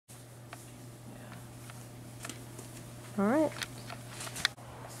All right.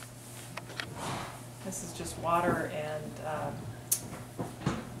 This is just water and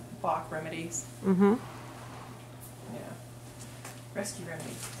Bach remedies. Mm-hmm. Yeah. Rescue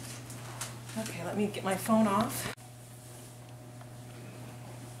remedies. Okay, let me get my phone off.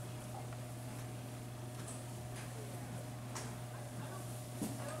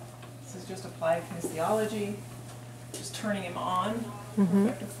 This is just applied kinesiology, just turning him on for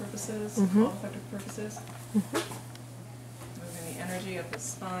effective purposes, all effective purposes. Moving the energy up his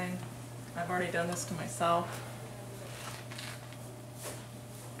spine. I've already done this to myself.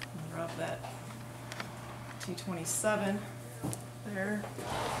 Rub that T27 there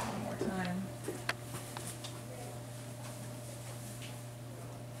one more time.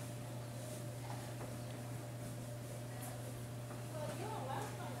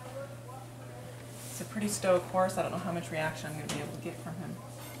 It's a pretty stoic horse. I don't know how much reaction I'm going to be able to get from him.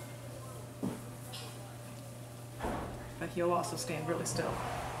 But he'll also stand really still.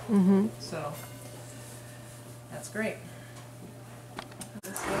 So that's great.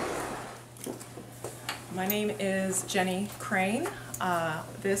 My name is Jenny Crane.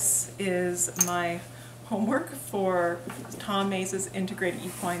 This is my homework for Tom Mays' Integrated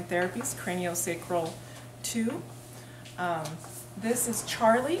Equine Therapies, Craniosacral II. This is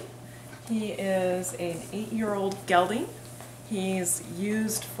Charlie. He is an 8-year-old gelding. He's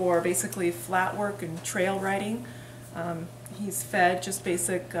used for basically flat work and trail riding. He's fed just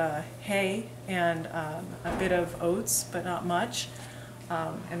basic hay and a bit of oats, but not much,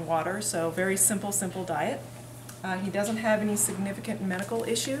 and water, so very simple diet. He doesn't have any significant medical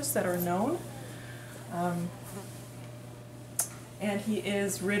issues that are known. And he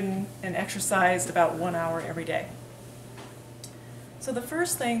is ridden and exercised about 1 hour every day. So the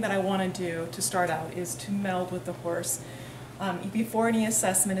first thing that I want to do to start out is to meld with the horse before any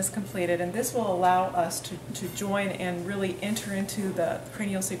assessment is completed, and this will allow us to join and really enter into the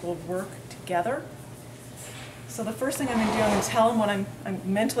craniosacral work together. So the first thing I'm going to do, I'm going to tell him what I'm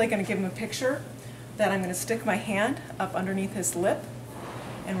mentally going to give him a picture that I'm going to stick my hand up underneath his lip,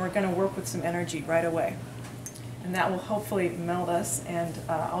 and we're going to work with some energy right away. And that will hopefully meld us, and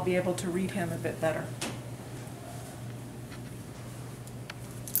I'll be able to read him a bit better.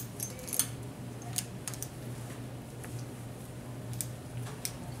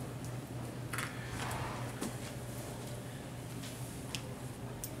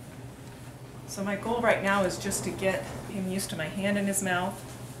 So my goal right now is just to get him used to my hand in his mouth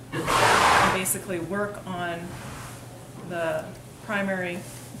and basically work on the primary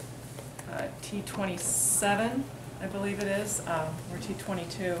T27, I believe it is, or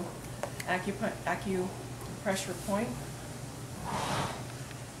T22 acupressure point.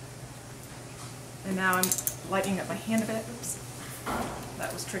 And now I'm lightening up my hand a bit. Oops,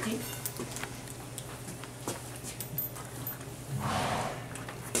 that was tricky.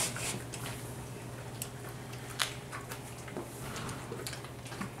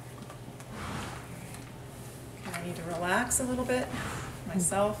 I need to relax a little bit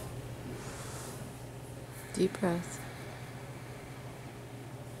myself. Deep breath.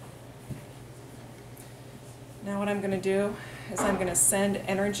 Now what I'm going to do is I'm going to send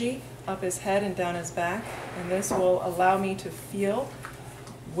energy up his head and down his back, and this will allow me to feel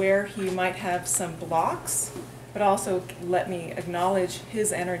where he might have some blocks, but also let me acknowledge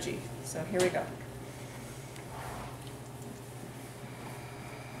his energy. So here we go.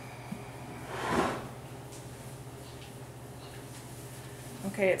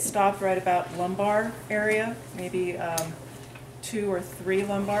 Okay, it stopped right about lumbar area, maybe 2 or 3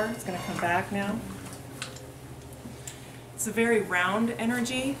 lumbar. It's going to come back now. It's a very round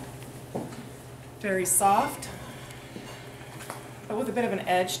energy, very soft, but with a bit of an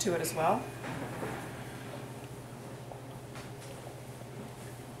edge to it as well.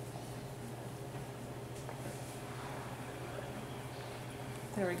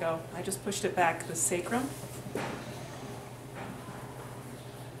 There we go. I just pushed it back, the sacrum.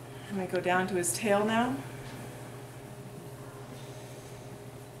 I'm going to go down to his tail now.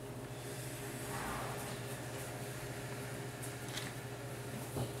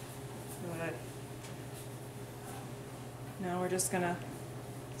 Good. Now we're just going to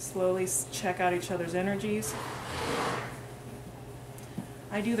slowly check out each other's energies.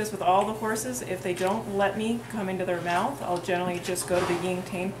 I do this with all the horses. If they don't let me come into their mouth, I'll generally just go to the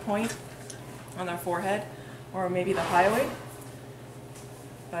yin-tang point on their forehead, or maybe the hyoid.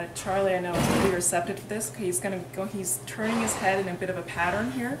 But Charlie, I know, is really receptive to this. He's turning his head in a bit of a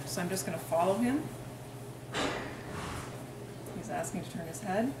pattern here, so I'm just going to follow him. He's asking to turn his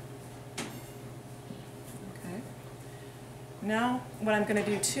head. Okay. Now, what I'm going to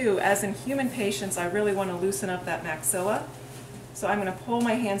do too, as in human patients, I really want to loosen up that maxilla. So I'm going to pull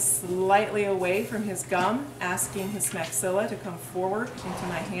my hand slightly away from his gum, asking his maxilla to come forward into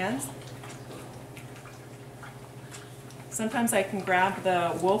my hands. Sometimes I can grab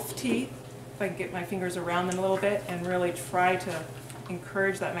the wolf teeth, if I can get my fingers around them a little bit, and really try to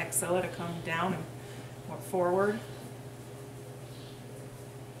encourage that maxilla to come down and more forward.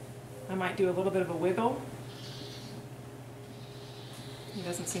 I might do a little bit of a wiggle. He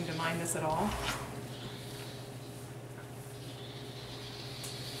doesn't seem to mind this at all.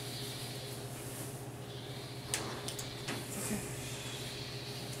 Okay.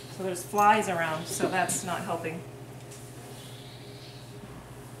 So there's flies around, so that's not helping.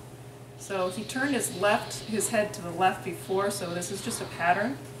 So he turned his head to the left before, so this is just a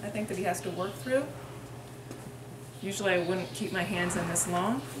pattern, I think, that he has to work through. Usually I wouldn't keep my hands in this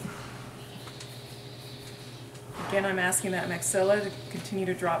long. Again, I'm asking that maxilla to continue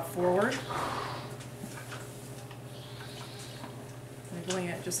to drop forward. Wiggling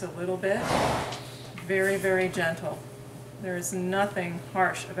it just a little bit. Very, very gentle. There is nothing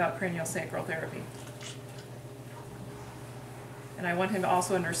harsh about craniosacral therapy. And I want him to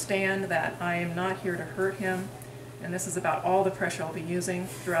also understand that I am not here to hurt him, and this is about all the pressure I'll be using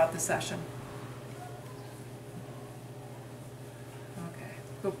throughout the session. Okay,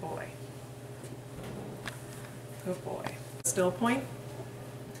 good boy. Good boy. Still point.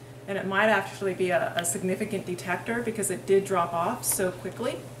 And it might actually be a significant detector because it did drop off so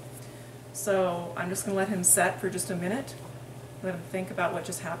quickly. So I'm just going to let him set for just a minute. Let him think about what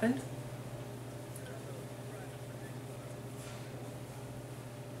just happened.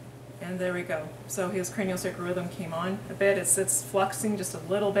 And there we go. So his craniosacral rhythm came on a bit. It's fluxing just a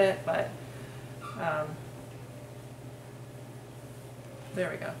little bit, but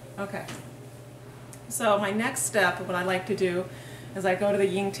there we go. Okay. So my next step, what I like to do, is I go to the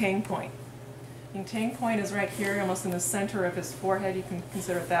yin tang point. Yin tang point is right here, almost in the center of his forehead. You can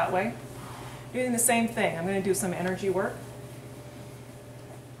consider it that way. Doing the same thing. I'm going to do some energy work.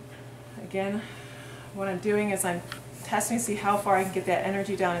 Again, what I'm doing is I'm testing to see how far I can get that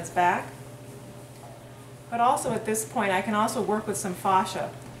energy down his back. But also at this point, I can also work with some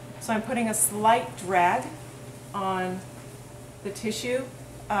fascia. So I'm putting a slight drag on the tissue.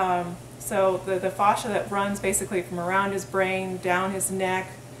 So the fascia that runs basically from around his brain, down his neck,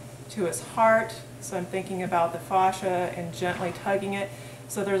 to his heart. So I'm thinking about the fascia and gently tugging it.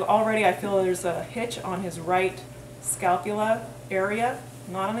 So there's already, I feel there's a hitch on his right scapula area,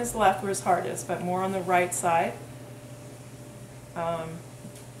 not on his left where his heart is, but more on the right side.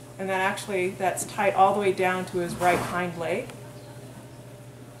 And then actually that's tight all the way down to his right hind leg.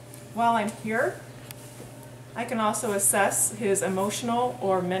 While I'm here, I can also assess his emotional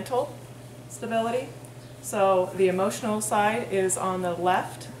or mental stability. So the emotional side is on the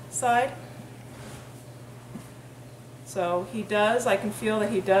left side. So he does, I can feel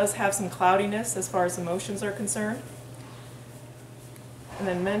that he does have some cloudiness as far as emotions are concerned. And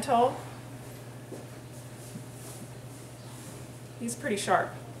then mental, he's pretty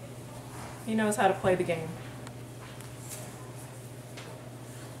sharp. He knows how to play the game.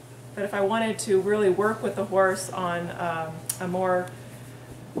 But if I wanted to really work with the horse on a more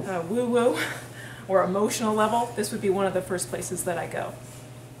woo-woo or emotional level, this would be one of the first places that I go.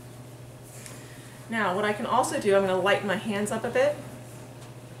 Now, what I can also do, I'm going to lighten my hands up a bit.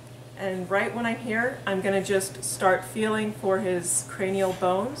 And right when I'm here, I'm going to just start feeling for his cranial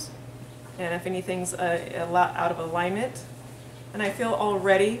bones. And if anything's out of alignment. And I feel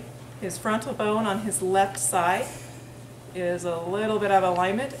already his frontal bone on his left side is a little bit out of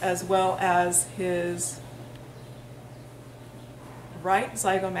alignment, as well as his right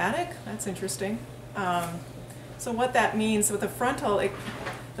zygomatic. That's interesting. So what that means with the frontal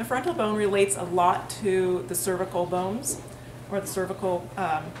bone relates a lot to the cervical bones, or the cervical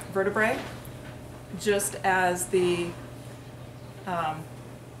vertebrae, just as the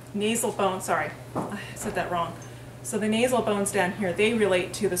nasal bone, sorry, I said that wrong. So the nasal bones down here, they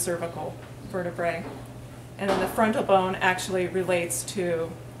relate to the cervical vertebrae. And then the frontal bone actually relates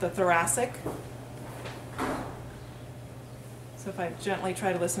to the thoracic. So if I gently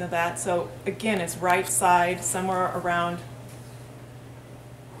try to listen to that. So again, it's right side, somewhere around,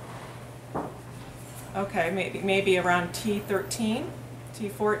 okay, maybe around T13,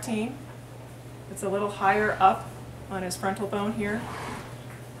 T14. It's a little higher up on his frontal bone here.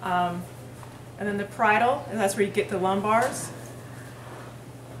 And then the parietal, and that's where you get the lumbars.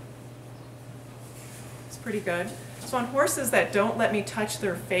 It's pretty good. So on horses that don't let me touch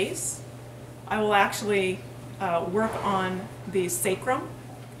their face, I will actually work on the sacrum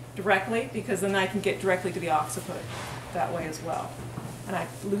directly, because then I can get directly to the occiput. that way as well. And I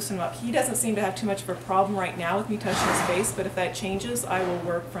loosen him up. He doesn't seem to have too much of a problem right now with me touching his face, but if that changes, I will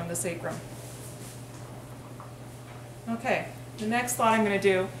work from the sacrum. Okay, the next thought I'm going to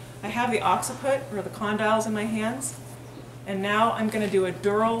do, I have the occiput, or the condyles, in my hands, and now I'm going to do a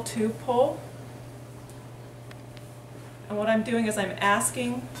dural tube pull. And what I'm doing is I'm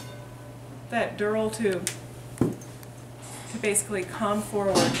asking that dural tube to basically come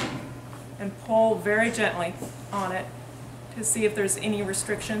forward and pull very gently on it to see if there's any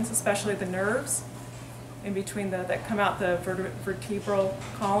restrictions, especially the nerves in between that come out the vertebral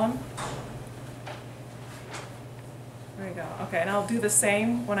column. There we go. Okay, and I'll do the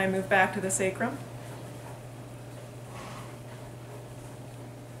same when I move back to the sacrum.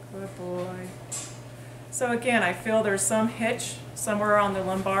 Good boy. So again, I feel there's some hitch somewhere on the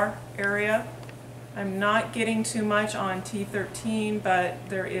lumbar area. I'm not getting too much on T13, but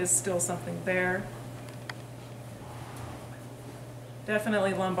there is still something there.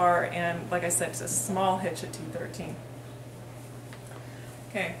 Definitely lumbar, and like I said, it's a small hitch at T13.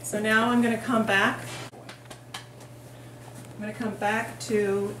 Okay, so now I'm going to come back. I'm going to come back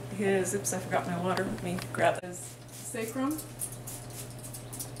to his, oops, I forgot my water. Let me grab his sacrum. I'm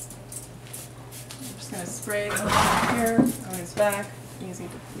just going to spray it over here on his back. Easy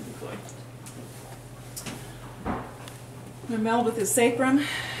to deploy. I'm going to meld with his sacrum.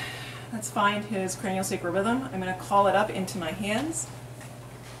 Let's find his craniosacral rhythm. I'm going to call it up into my hands.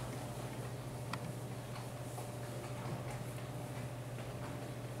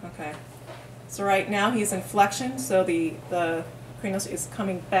 Okay. So right now he's in flexion, so the cranial is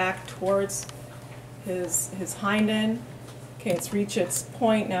coming back towards his hind end. Okay, it's reached its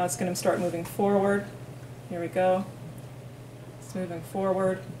point. Now it's going to start moving forward. Here we go. It's moving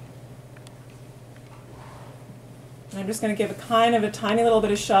forward. And I'm just going to give a kind of a tiny little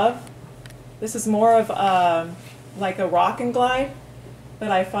bit of shove. This is more of like a rock and glide,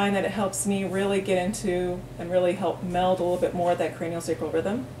 but I find that it helps me really get into and really help meld a little bit more of that craniosacral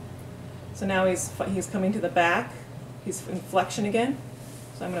rhythm. So now he's coming to the back. He's in flexion again.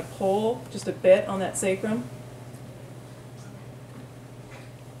 So I'm going to pull just a bit on that sacrum.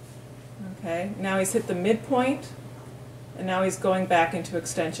 Okay, now he's hit the midpoint, and now he's going back into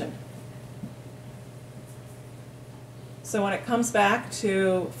extension. So when it comes back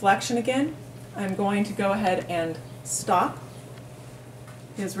to flexion again, I'm going to go ahead and stop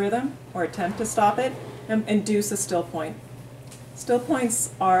his rhythm, or attempt to stop it, and induce a still point. Still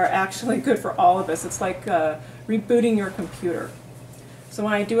points are actually good for all of us. It's like rebooting your computer. So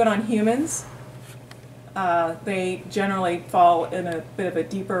when I do it on humans, they generally fall in a bit of a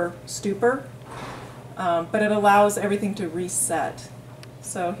deeper stupor, but it allows everything to reset.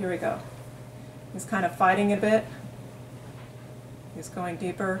 So here we go. He's kind of fighting a bit. He's going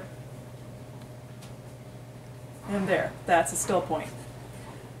deeper. And there, that's a still point.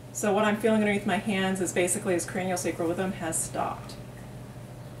 So what I'm feeling underneath my hands is basically his craniosacral rhythm has stopped.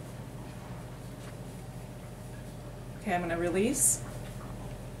 Okay, I'm going to release.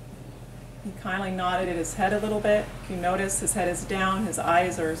 He kindly nodded at his head a little bit. If you notice, his head is down, his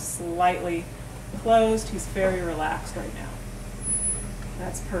eyes are slightly closed. He's very relaxed right now.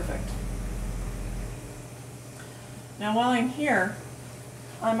 That's perfect. Now while I'm here,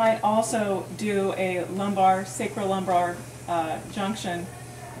 I might also do a sacrolumbar junction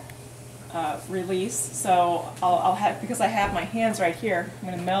release. So I'll have, because I have my hands right here, I'm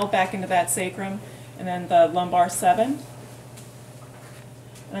going to meld back into that sacrum and then the lumbar 7.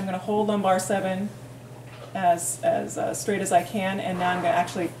 And I'm going to hold lumbar 7 as straight as I can, and now I'm going to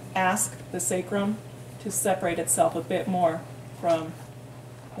actually ask the sacrum to separate itself a bit more from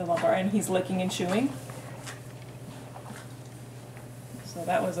the lumbar. And he's licking and chewing. So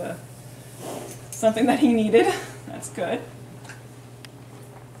that was something that he needed. That's good.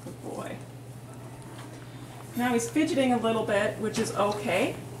 Good boy. Now he's fidgeting a little bit, which is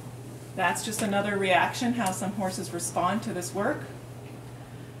okay. That's just another reaction, how some horses respond to this work.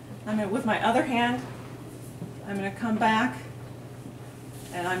 With my other hand, I'm going to come back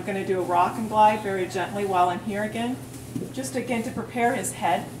and I'm going to do a rock and glide very gently while I'm here again, just again to prepare his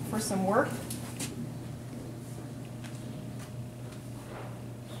head for some work.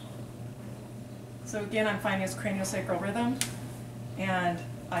 So again, I'm finding his craniosacral rhythm, and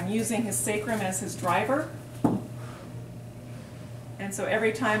I'm using his sacrum as his driver. And so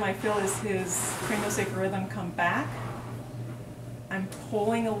every time I feel his craniosacral rhythm come back, I'm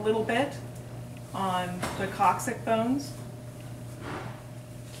pulling a little bit on the coccyx bones,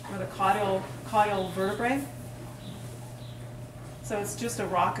 or the caudal vertebrae. So it's just a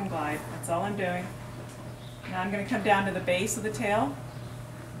rock and glide. That's all I'm doing. Now I'm going to come down to the base of the tail.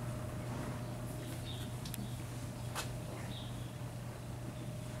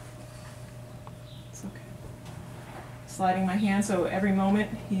 It's okay. Sliding my hand, so every moment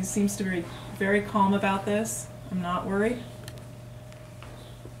he seems to be very calm about this. I'm not worried.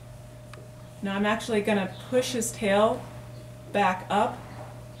 Now I'm actually going to push his tail back up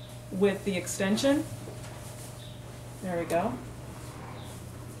with the extension. There we go.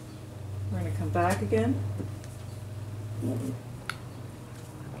 We're going to come back again.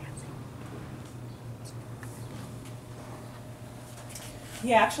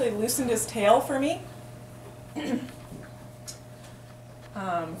 He actually loosened his tail for me,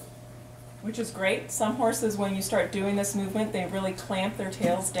 which is great. Some horses, when you start doing this movement, they really clamp their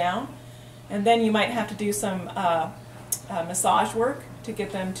tails down. And then you might have to do some massage work to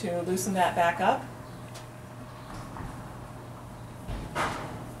get them to loosen that back up.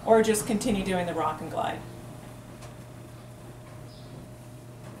 Or just continue doing the rock and glide.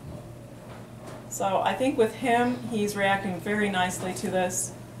 So I think with him, he's reacting very nicely to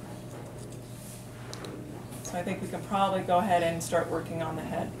this. So I think we can probably go ahead and start working on the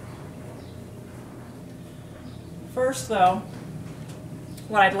head. First though,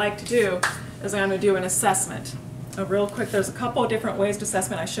 what I'd like to do is I'm going to do an assessment. Real quick, there's a couple of different ways to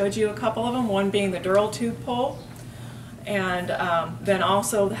assessment. I showed you a couple of them, one being the dural tube pull, and then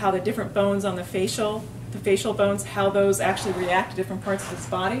also how the different bones on the facial bones, how those actually react to different parts of his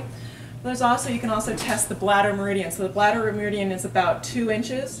body. There's also, you can also test the bladder meridian. So the bladder meridian is about 2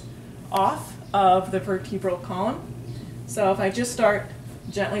 inches off of the vertebral column. So if I just start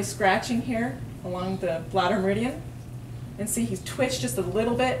gently scratching here along the bladder meridian, and see he's twitched just a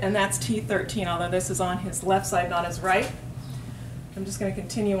little bit, and that's T13, although this is on his left side, not his right. I'm just going to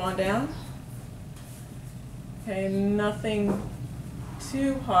continue on down. Okay, nothing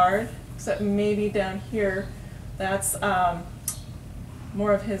too hard, except maybe down here. That's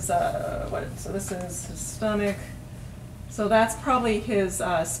more of his, so this is his stomach. So that's probably his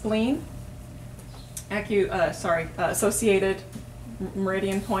spleen, associated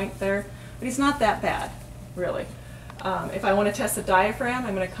meridian point there. But he's not that bad, really. If I want to test the diaphragm,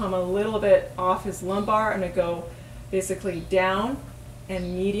 I'm going to come a little bit off his lumbar. I'm going to go basically down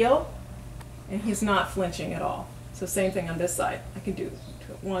and medial, and he's not flinching at all. So same thing on this side. I can do it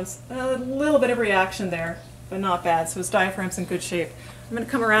once. A little bit of reaction there, but not bad. So his diaphragm's in good shape. I'm going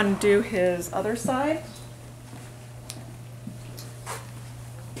to come around and do his other side.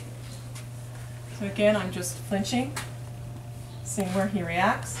 So again, I'm just flinching, seeing where he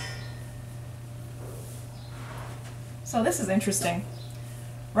reacts. So this is interesting.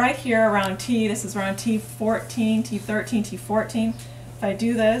 Right here around T, this is around T14, T13, T14. If I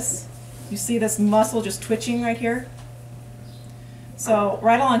do this, you see this muscle just twitching right here? So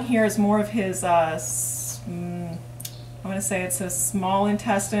right along here is more of his, I want to say it's his small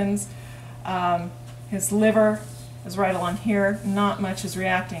intestines. His liver is right along here. Not much is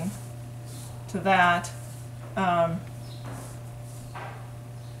reacting to that.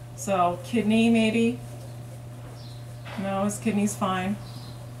 So kidney maybe. No, his kidney's fine.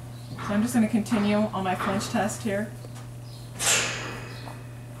 So I'm just going to continue on my flinch test here.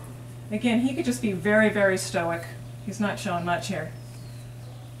 Again, he could just be very, very stoic. He's not showing much here.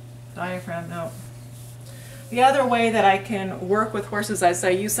 Diaphragm, no. The other way that I can work with horses is I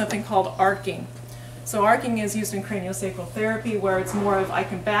use something called arcing. So arcing is used in craniosacral therapy, where it's more of I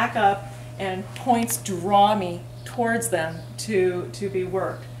can back up and points draw me towards them to be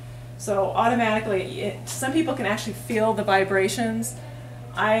worked. So automatically, some people can actually feel the vibrations.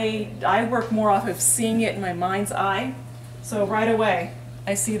 I work more off of seeing it in my mind's eye. So right away,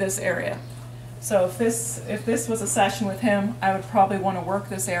 I see this area. So if this was a session with him, I would probably want to work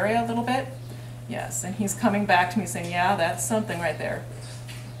this area a little bit. Yes, and he's coming back to me saying, yeah, that's something right there.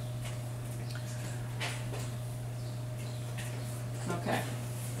 Okay.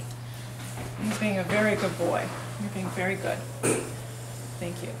 He's being a very good boy. You're being very good.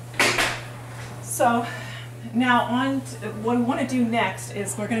 Thank you. So now what we want to do next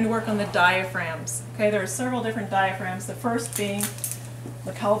is we're going to work on the diaphragms. Okay, there are several different diaphragms. The first being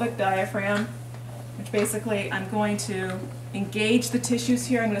the pelvic diaphragm, which basically I'm going to engage the tissues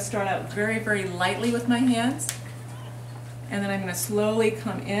here. I'm going to start out very, very lightly with my hands, and then I'm going to slowly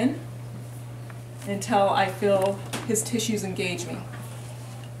come in until I feel his tissues engage me.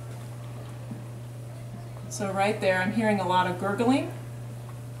 So right there, I'm hearing a lot of gurgling.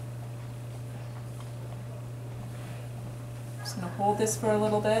 Just going to hold this for a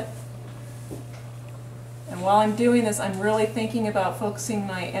little bit. And while I'm doing this, I'm really thinking about focusing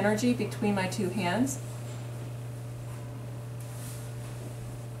my energy between my two hands.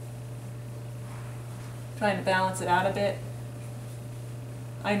 Trying to balance it out a bit.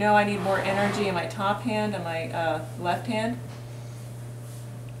 I know I need more energy in my top hand and my left hand.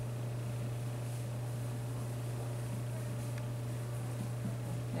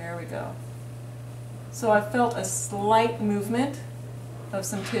 we go. So I felt a slight movement of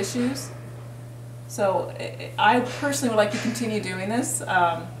some tissues. So I personally would like to continue doing this.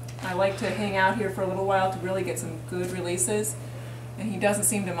 I like to hang out here for a little while to really get some good releases, and he doesn't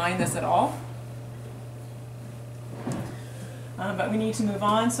seem to mind this at all. But we need to move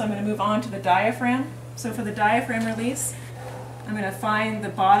on, so I'm going to move on to the diaphragm. So for the diaphragm release, I'm going to find the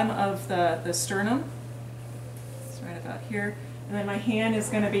bottom of the sternum. It's right about here. And then my hand is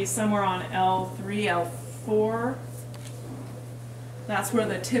going to be somewhere on L3, L4. That's where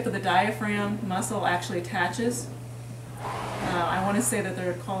the tip of the diaphragm muscle actually attaches. I want to say that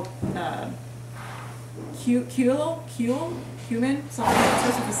they're called cumin, something that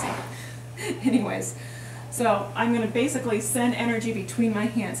starts with a C. Anyways, so I'm going to basically send energy between my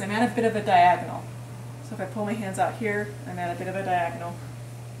hands. I'm at a bit of a diagonal. So if I pull my hands out here, I'm at a bit of a diagonal.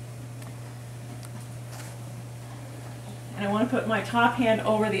 And I want to put my top hand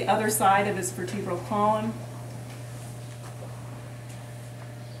over the other side of his vertebral column.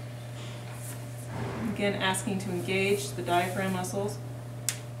 Again, asking to engage the diaphragm muscles.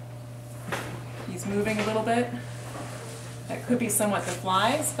 He's moving a little bit. That could be somewhat the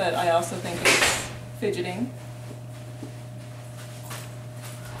flies, but I also think it's fidgeting.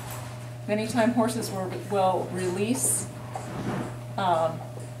 Anytime horses will release,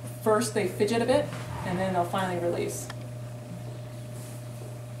 first they fidget a bit, and then they'll finally release.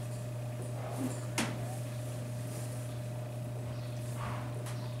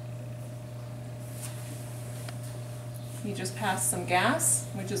 He just passed some gas,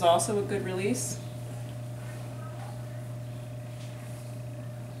 which is also a good release.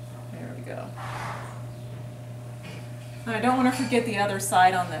 There we go. And I don't want to forget the other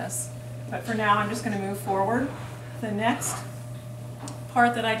side on this, but for now I'm just going to move forward. The next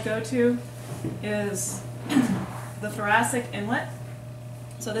part that I'd go to is the thoracic inlet.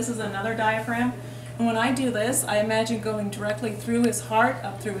 So this is another diaphragm. And when I do this, I imagine going directly through his heart,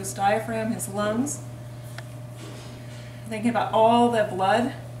 up through his diaphragm, his lungs. Thinking about all the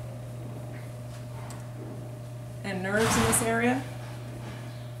blood and nerves in this area.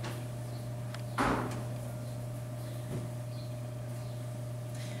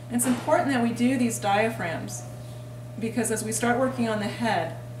 And it's important that we do these diaphragms because as we start working on the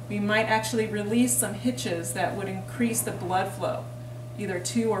head, we might actually release some hitches that would increase the blood flow, either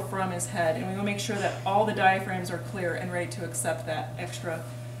to or from his head. And we will make sure that all the diaphragms are clear and ready to accept that extra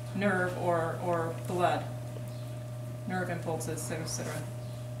nerve or blood. Nerve impulses, etc.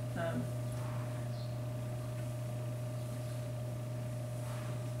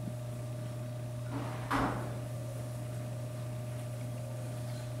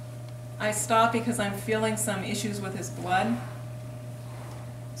 I stop because I'm feeling some issues with his blood.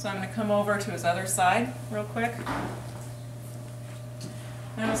 So I'm going to come over to his other side real quick.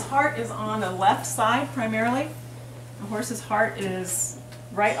 Now his heart is on the left side primarily. The horse's heart is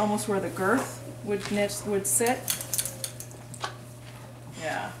right almost where the girth would sit.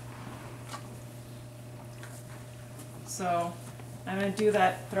 Yeah. So I'm going to do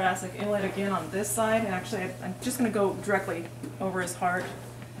that thoracic inlet again on this side. And actually, I'm just going to go directly over his heart.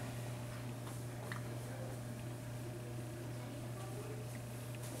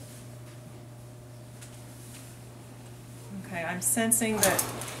 Okay, I'm sensing that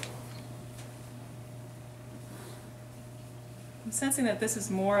this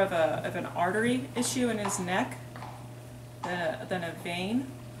is more of an artery issue in his neck than a vein.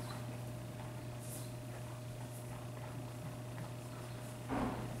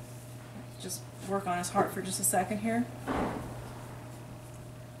 Just work on his heart for just a second here.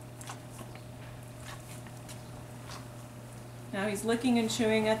 Now he's licking and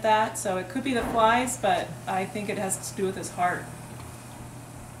chewing at that, so it could be the flies, but I think it has to do with his heart.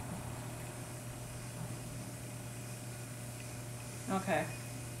 Okay.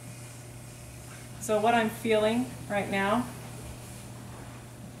 So what I'm feeling right now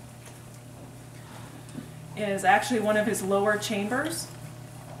is actually one of his lower chambers.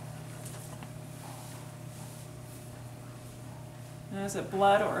 Now, is it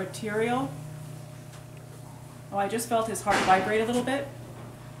blood or arterial? Oh, I just felt his heart vibrate a little bit.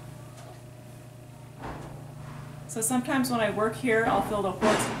 So sometimes when I work here, I'll feel the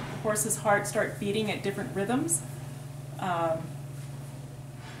horse's heart start beating at different rhythms. And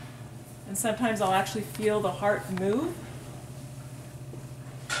sometimes I'll actually feel the heart move.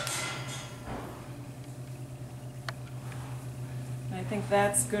 And I think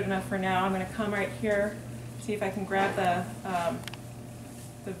that's good enough for now. I'm going to come right here, see if I can grab the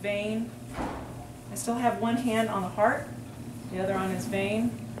vein. I still have one hand on the heart, the other on his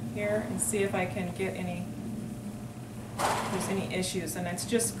vein here, and see if I can get any there's any issues. And it's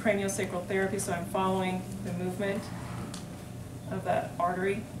just craniosacral therapy, so I'm following the movement of that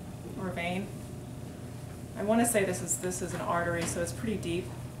artery or vein. I want to say this is an artery, so it's pretty deep.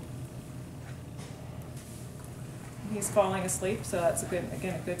 He's falling asleep, so that's again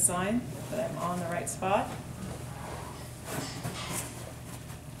a good sign that I'm on the right spot.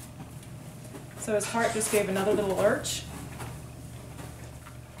 So his heart just gave another little lurch.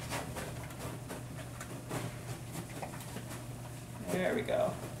 There we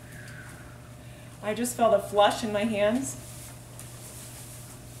go. I just felt a flush in my hands.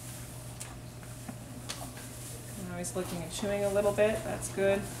 Now he's looking and chewing a little bit. That's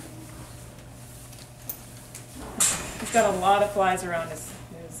good. He's got a lot of flies around his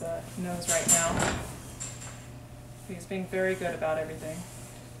nose right now. He's being very good about everything.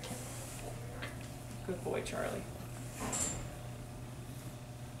 Good boy, Charlie.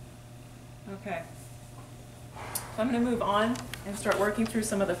 Okay. So I'm going to move on and start working through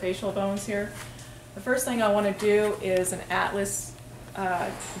some of the facial bones here. The first thing I want to do is an atlas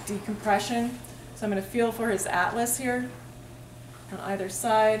decompression. So I'm going to feel for his atlas here on either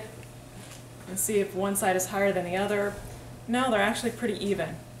side and see if one side is higher than the other. No, they're actually pretty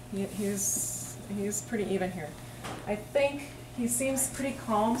even. He's pretty even here. I think he seems pretty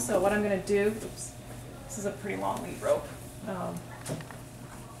calm, so what I'm going to do, oops, this is a pretty long lead rope.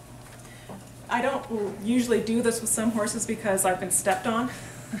 I don't usually do this with some horses because I've been stepped on,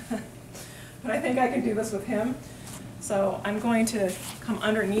 but I think I can do this with him. So I'm going to come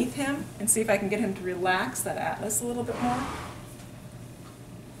underneath him and see if I can get him to relax that atlas a little bit more.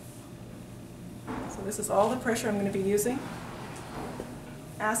 So this is all the pressure I'm going to be using.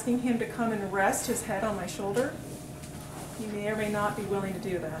 Asking him to come and rest his head on my shoulder. He may or may not be willing to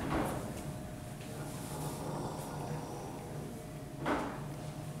do that.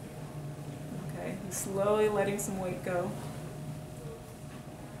 Okay, he's slowly letting some weight go.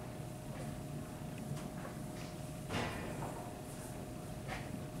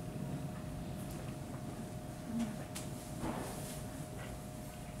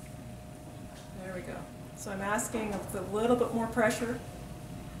 There we go. So I'm asking with a little bit more pressure,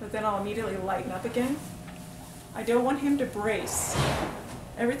 but then I'll immediately lighten up again. I don't want him to brace.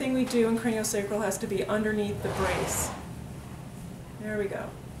 Everything we do in craniosacral has to be underneath the brace. There we go.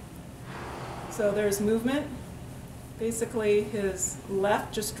 So there's movement. Basically his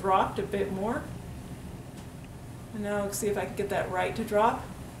left just dropped a bit more. And now let's see if I can get that right to drop.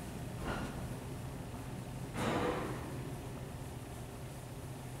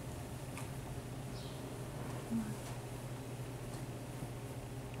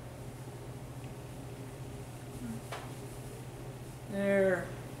 There.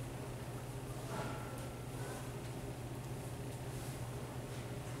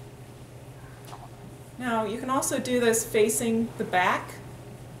 Now you can also do this facing the back.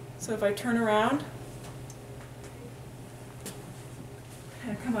 So if I turn around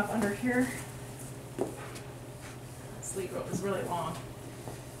and come up under here, this lead rope is really long.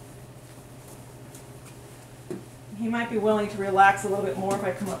 He might be willing to relax a little bit more if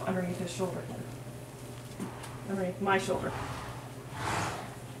I come up underneath his shoulder, underneath my shoulder.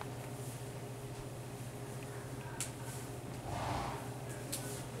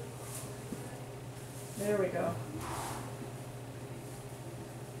 There we go.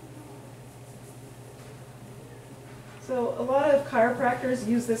 So a lot of chiropractors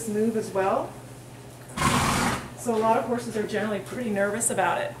use this move as well. So a lot of horses are generally pretty nervous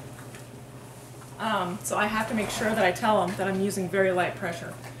about it. So I have to make sure that I tell them that I'm using very light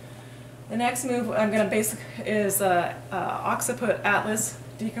pressure. The next move I'm going to is Occiput Atlas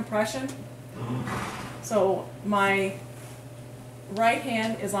Decompression. So my right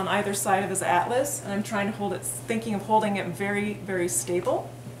hand is on either side of his atlas, and I'm trying to hold it, thinking of holding it very, very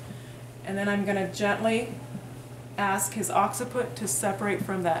stable. And then I'm going to gently ask his occiput to separate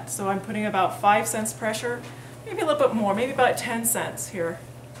from that. So I'm putting about 5 cents pressure, maybe a little bit more, maybe about 10 cents here.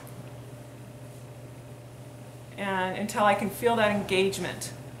 And until I can feel that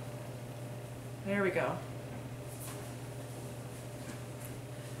engagement. There we go.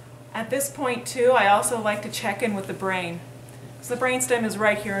 At this point too, I also like to check in with the brain. So the brainstem is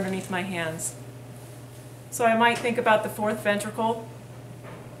right here underneath my hands. So I might think about the fourth ventricle.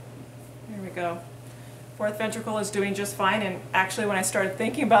 There we go. Fourth ventricle is doing just fine, and actually when I started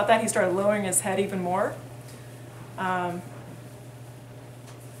thinking about that, he started lowering his head even more. I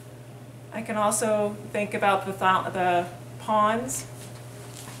can also think about the pons,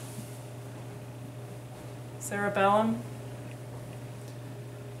 cerebellum.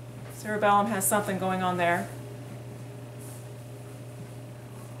 Cerebellum has something going on there.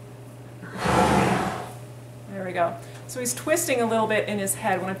 There we we go. So he's twisting a little bit in his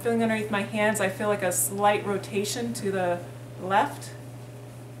head. When I'm feeling underneath my hands, I feel like a slight rotation to the left.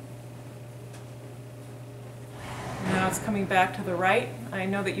 Now it's coming back to the right. I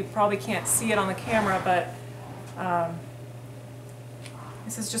know that you probably can't see it on the camera, but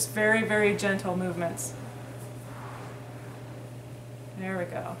this is just very, very gentle movements. There we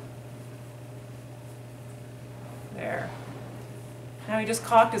go. There. Now he just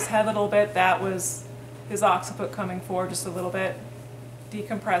cocked his head a little bit. That was his occiput coming forward just a little bit,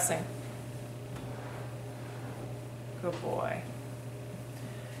 decompressing. Good boy.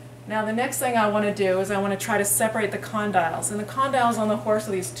 Now the next thing I want to do is I want to try to separate the condyles. And the condyles on the horse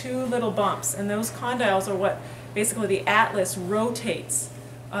are these two little bumps, and those condyles are what basically the atlas rotates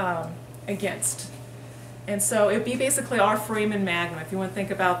against. And so it would be basically our foramen magnum, if you want to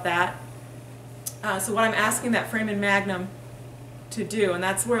think about that. So what I'm asking that foramen magnum to do, and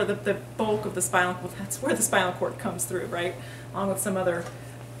that's where the bulk of the spinal cord, that's where the spinal cord comes through, right? Along with some other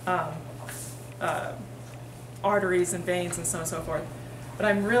arteries and veins and so on and so forth. But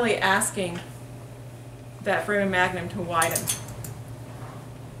I'm really asking that foramen magnum to widen.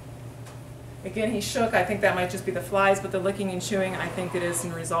 Again, he shook. I think that might just be the flies, but the licking and chewing, I think it is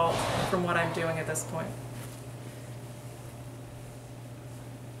in result from what I'm doing at this point.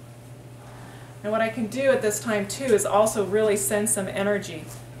 And what I can do at this time too is also really send some energy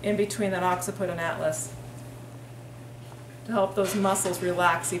in between that occiput and atlas to help those muscles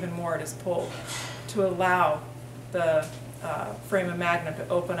relax even more at his pull, to allow the foramen magnum to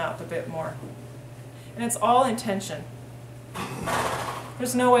open up a bit more. And it's all intention.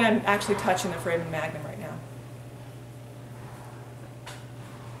 There's no way I'm actually touching the foramen magnum right now.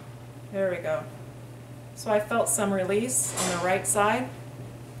 There we go. So I felt some release on the right side.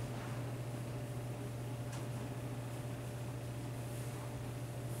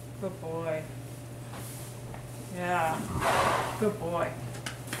 Good boy. Yeah, good boy.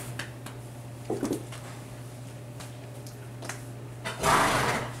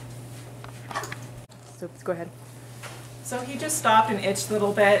 So go ahead. So he just stopped and itched a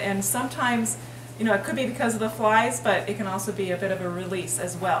little bit, and sometimes, you know, it could be because of the flies, but it can also be a bit of a release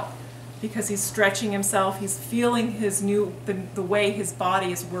as well, because he's stretching himself, he's feeling his the way his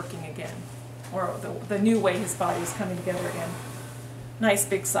body is working again, or the new way his body is coming together again. Nice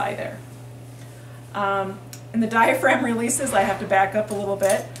big sigh there. And the diaphragm releases, I have to back up a little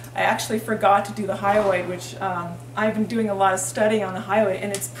bit. I actually forgot to do the hyoid, which I've been doing a lot of studying on the hyoid,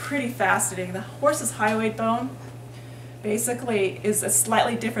 and it's pretty fascinating. The horse's hyoid bone basically is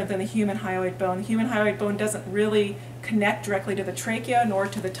slightly different than the human hyoid bone. The human hyoid bone doesn't really connect directly to the trachea nor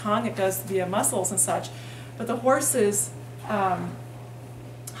to the tongue. It does via muscles and such. But the horse's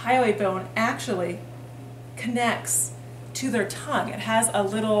hyoid bone actually connects to their tongue. It has a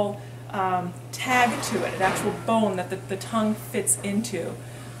little tag to it, an actual bone that the tongue fits into.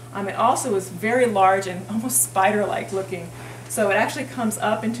 It also is very large and almost spider-like looking. So it actually comes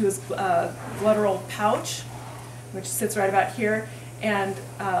up into his glottal pouch, which sits right about here. And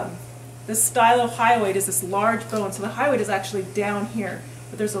the stylohyoid is this large bone. So the hyoid is actually down here,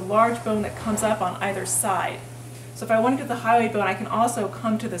 but there's a large bone that comes up on either side. So if I want to do the hyoid bone, I can also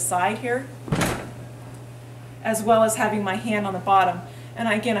come to the side here, as well as having my hand on the bottom. And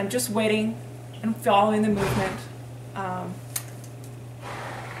again, I'm just waiting and following the movement.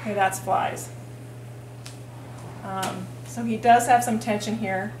 Okay, that's flies. So he does have some tension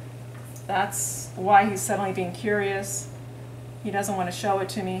here. That's why he's suddenly being curious. He doesn't want to show it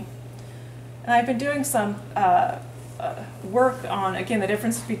to me. And I've been doing some work on, again, the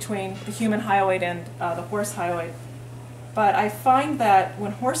difference between the human hyoid and the horse hyoid. But I find that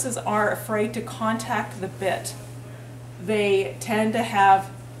when horses are afraid to contact the bit, they tend to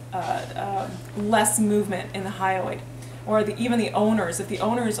have less movement in the hyoid. Or even the owners, if the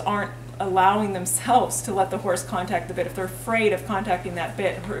owners aren't allowing themselves to let the horse contact the bit, if they're afraid of contacting that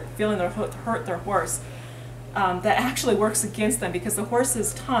bit, feeling they'll hurt their horse, that actually works against them, because the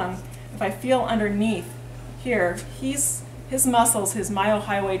horse's tongue, if I feel underneath here, his muscles, his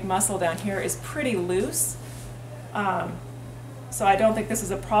myohyoid muscle down here is pretty loose. So I don't think this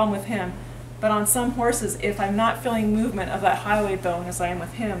is a problem with him. But on some horses, if I'm not feeling movement of that hyoid bone as I am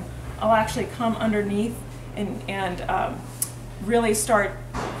with him, I'll actually come underneath and really start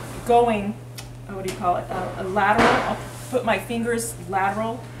going, what do you call it, lateral. I'll put my fingers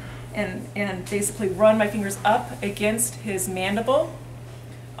lateral and basically run my fingers up against his mandible,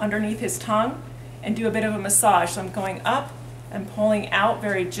 underneath his tongue, and do a bit of a massage. So I'm going up and pulling out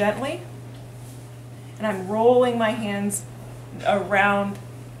very gently, and I'm rolling my hands around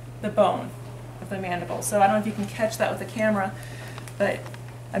the bone of the mandible. So I don't know if you can catch that with the camera, but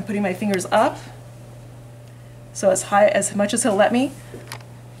I'm putting my fingers up, So as much as he'll let me,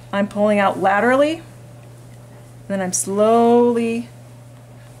 I'm pulling out laterally, then I'm slowly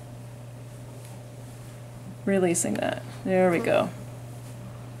releasing that. There we go.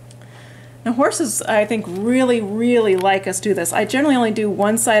 Now horses, I think, really, really like us do this. I generally only do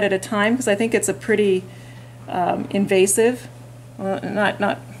one side at a time because I think it's a pretty invasive,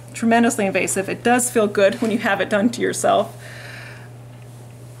 not tremendously invasive. It does feel good when you have it done to yourself.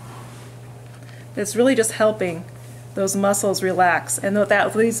 It's really just helping those muscles relax. And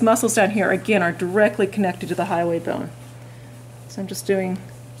these muscles down here, again, are directly connected to the hyoid bone. So I'm just doing,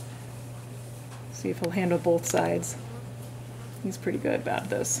 see if he'll handle both sides. He's pretty good about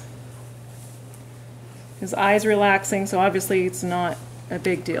this. His eye's relaxing, so obviously it's not a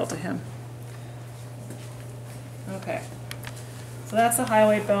big deal to him. Okay, so that's the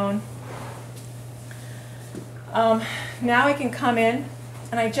hyoid bone. Now I can come in,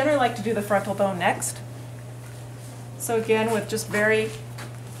 and I generally like to do the frontal bone next. So again, with just very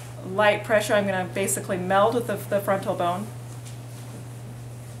light pressure, I'm going to basically meld with the frontal bone.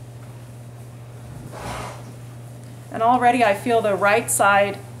 And already I feel the right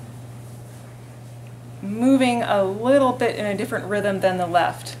side moving a little bit in a different rhythm than the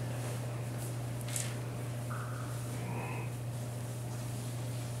left.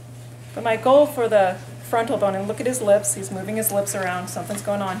 But my goal for the frontal bone, and look at his lips, he's moving his lips around, something's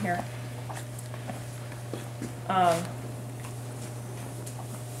going on here.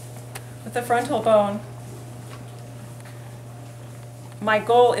 With the frontal bone, my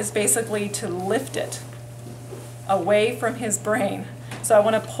goal is basically to lift it away from his brain. So I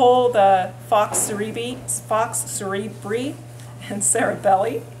want to pull the fox cerebri and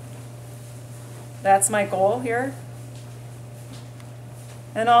cerebelli. That's my goal here.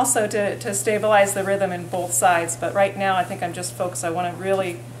 And also to stabilize the rhythm in both sides. But right now I think I'm just focused. I want to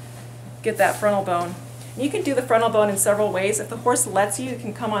really get that frontal bone. And you can do the frontal bone in several ways. If the horse lets you, you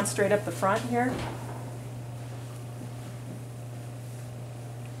can come on straight up the front here.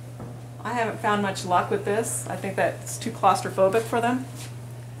 I haven't found much luck with this. I think that it's too claustrophobic for them.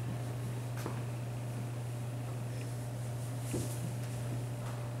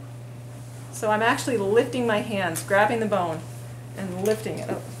 So I'm actually lifting my hands, grabbing the bone, and lifting it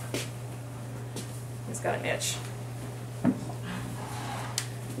up. He's got an itch.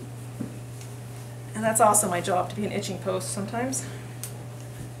 And that's also my job, to be an itching post sometimes.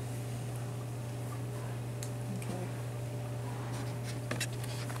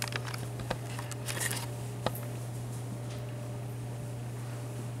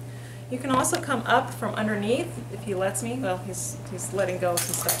 You can also come up from underneath if he lets me. Well, he's letting go of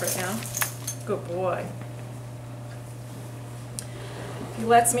some stuff right now. Good boy. If he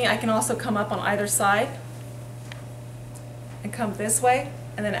lets me, I can also come up on either side and come this way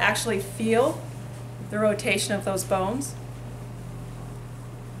and then actually feel the rotation of those bones.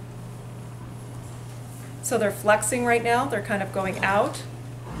 So they're flexing right now. They're kind of going out.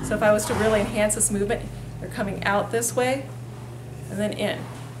 So if I was to really enhance this movement, they're coming out this way and then in.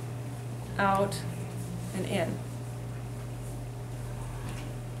 Out and in.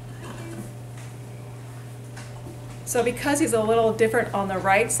 So because he's a little different on the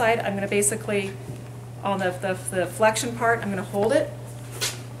right side, I'm going to basically, on the flexion part, I'm going to hold it.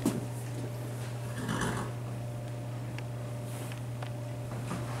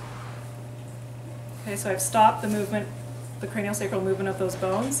 Okay, so I've stopped the movement, the craniosacral movement of those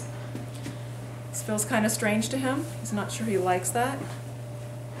bones. This feels kind of strange to him. He's not sure he likes that.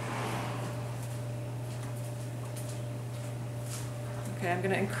 Okay, I'm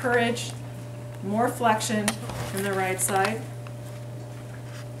going to encourage more flexion in the right side.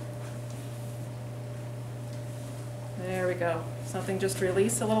 There we go. Something just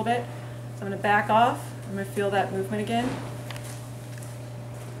released a little bit. So I'm going to back off. I'm going to feel that movement again.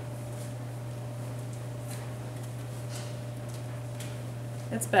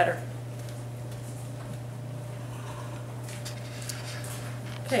 It's better.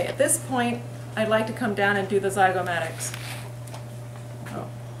 Okay, at this point, I'd like to come down and do the zygomatics. Oh,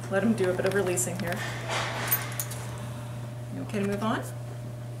 let him do a bit of releasing here. You okay to move on?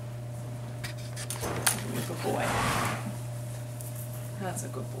 Good boy. That's a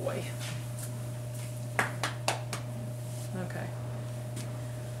good boy. Okay.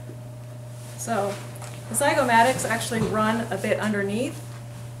 So, the zygomatics actually run a bit underneath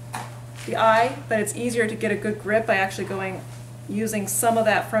the eye, but it's easier to get a good grip by actually using some of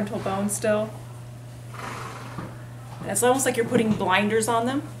that frontal bone still. And it's almost like you're putting blinders on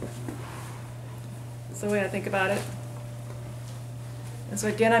them. That's the way I think about it. And so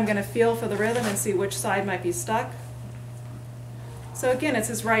again, I'm going to feel for the rhythm and see which side might be stuck. So again, it's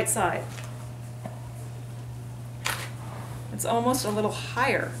his right side. It's almost a little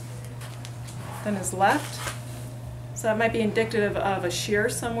higher than his left. So that might be indicative of a shear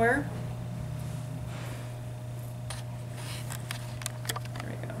somewhere.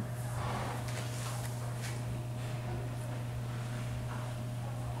 There we go.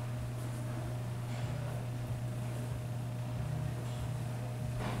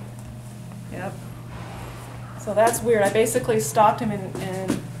 Yep. So that's weird. I basically stopped him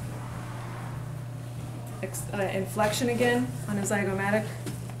in inflection again on his zygomatic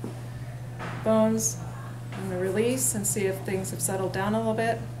bones. I'm going to release and see if things have settled down a little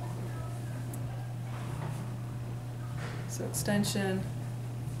bit. So extension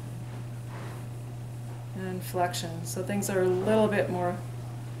and flexion. So things are a little bit more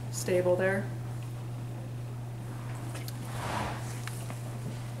stable there.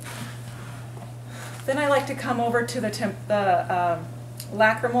 Then I like to come over to the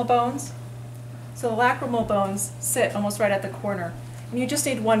lacramal bones. So the lacramal bones sit almost right at the corner. And you just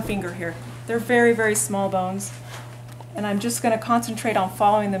need one finger here. They're very, very small bones. And I'm just going to concentrate on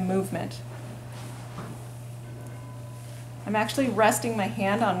following the movement. I'm actually resting my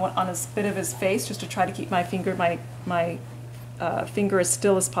hand on a bit of his face just to try to keep my finger as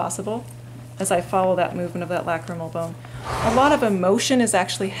still as possible as I follow that movement of that lacramal bone. A lot of emotion is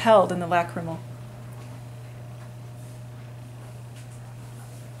actually held in the lacramal.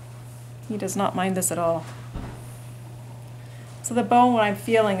 He does not mind this at all. So the bone, what I'm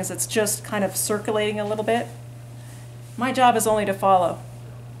feeling is it's just kind of circulating a little bit. My job is only to follow.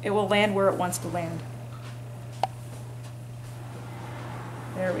 It will land where it wants to land.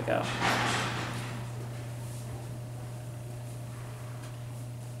 There we go.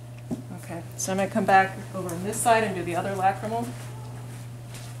 Okay, so I'm going to come back over on this side and do the other lacramal.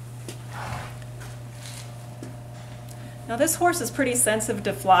 Now this horse is pretty sensitive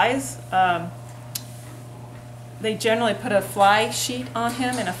to flies. They generally put a fly sheet on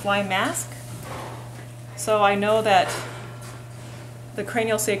him and a fly mask. So I know that the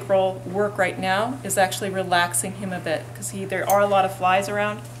craniosacral work right now is actually relaxing him a bit because there are a lot of flies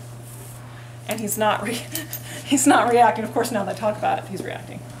around, and he's not reacting. Of course, now that I talk about it, he's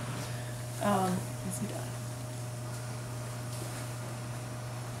reacting. Is he done?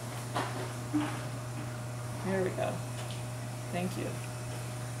 There we go. Thank you.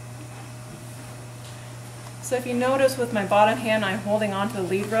 So if you notice with my bottom hand, I'm holding onto the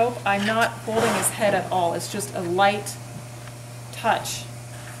lead rope. I'm not holding his head at all. It's just a light touch,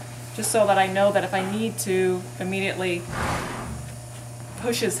 just so that I know that if I need to immediately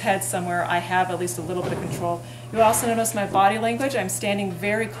push his head somewhere, I have at least a little bit of control. You also notice my body language. I'm standing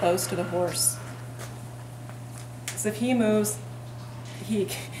very close to the horse. Because if he moves, he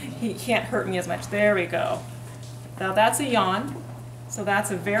can't hurt me as much. There we go. Now that's a yawn, so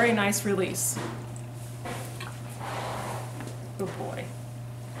that's a very nice release. Good boy.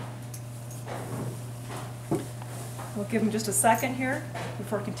 We'll give him just a second here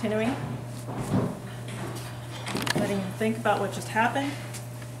before continuing. Letting him think about what just happened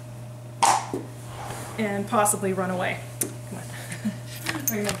and possibly run away. Come on.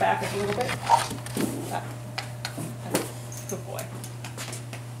 Bring him back a little bit. Back. Good boy.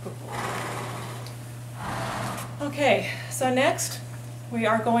 Good boy. Okay, so next we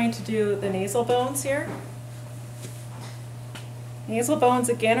are going to do the nasal bones here. Nasal bones,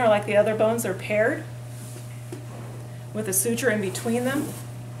 again, are like the other bones. They're paired with a suture in between them.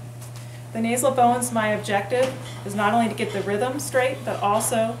 The nasal bones, my objective is not only to get the rhythm straight, but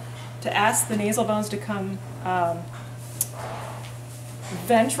also to ask the nasal bones to come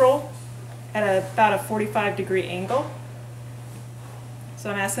ventral at about a 45-degree angle.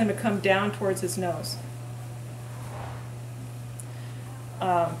 So I'm asking them to come down towards his nose.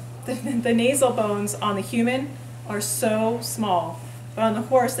 The nasal bones on the human are so small, but on the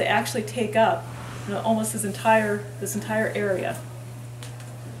horse they actually take up almost this entire area.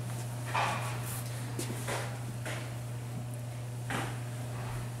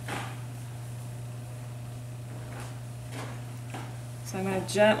 So I'm going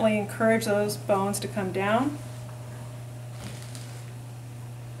to gently encourage those bones to come down.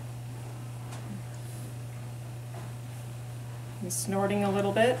 He's snorting a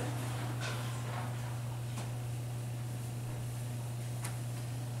little bit.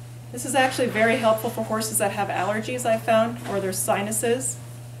 This is actually very helpful for horses that have allergies, I've found, or their sinuses.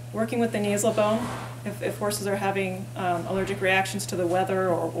 Working with the nasal bone, if horses are having allergic reactions to the weather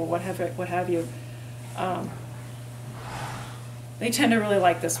or what have you, they tend to really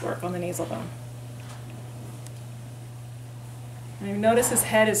like this work on the nasal bone. And you notice his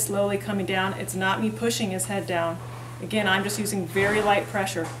head is slowly coming down. It's not me pushing his head down. Again, I'm just using very light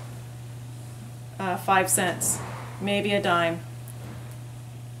pressure, 5 cents. maybe a dime.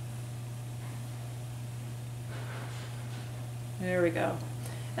 There we go.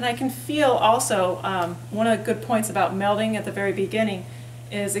 And I can feel also, one of the good points about melding at the very beginning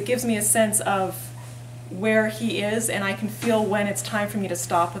is it gives me a sense of where he is, and I can feel when it's time for me to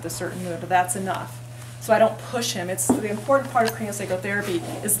stop with a certain move. That's enough. So I don't push him. It's the important part of craniosacral therapy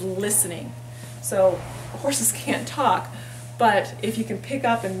is listening. So horses can't talk, but if you can pick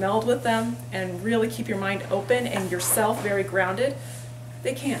up and meld with them and really keep your mind open and yourself very grounded,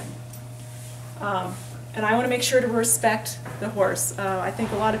 they can. And I want to make sure to respect the horse. I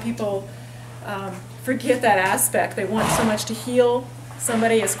think a lot of people forget that aspect. They want so much to heal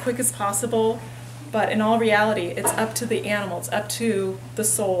somebody as quick as possible, but in all reality, it's up to the animal, it's up to the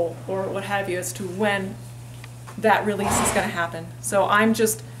soul, or what have you, as to when that release is going to happen. So I'm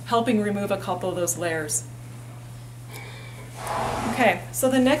just helping remove a couple of those layers. Okay, so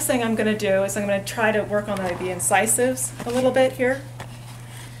the next thing I'm going to do is I'm going to try to work on the incisives a little bit here.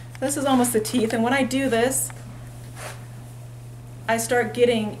 This is almost the teeth, and when I do this, I start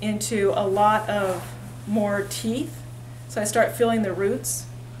getting into a lot of more teeth. So I start feeling the roots.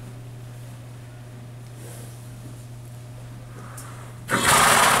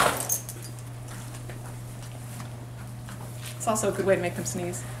 It's also a good way to make them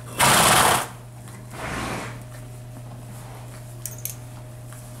sneeze.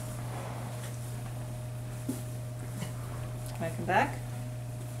 Can I come back?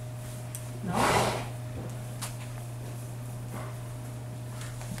 No?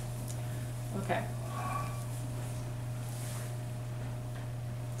 Okay.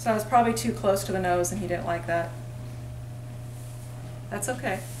 So I was probably too close to the nose and he didn't like that. That's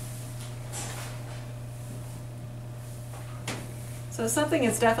okay. So something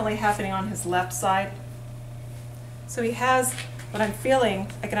is definitely happening on his left side. So he has, what I'm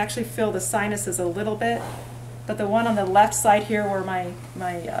feeling, I can actually feel the sinuses a little bit, but the one on the left side here where my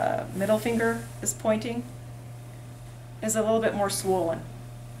middle finger is pointing is a little bit more swollen.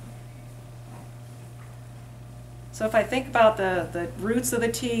 So if I think about the roots of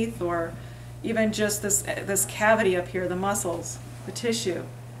the teeth, or even just this cavity up here, the muscles, the tissue,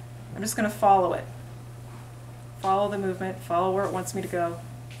 I'm just going to follow it. Follow the movement, follow where it wants me to go.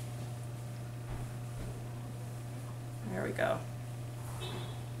 There we go.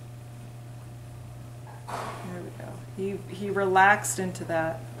 There we go. He relaxed into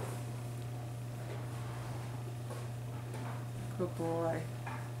that. Good boy.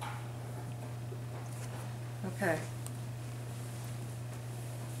 Okay.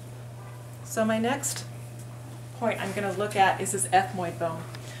 So my next point I'm going to look at is this ethmoid bone.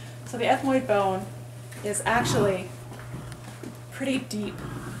 So the ethmoid bone is actually pretty deep.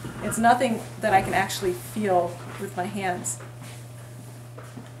 It's nothing that I can actually feel with my hands.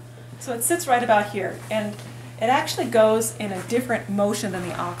 So it sits right about here, and it actually goes in a different motion than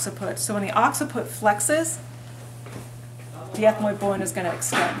the occiput. So when the occiput flexes, the ethmoid bone is going to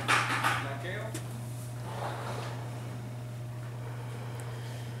extend.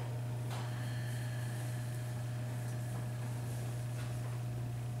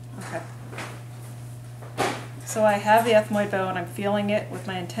 Okay. So I have the ethmoid bone, I'm feeling it with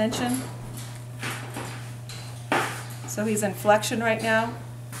my intention. So he's in flexion right now.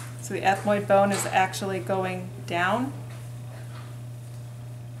 So the ethmoid bone is actually going down.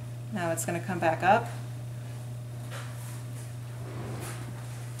 Now it's going to come back up.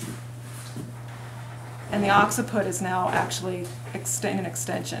 And the occiput is now actually in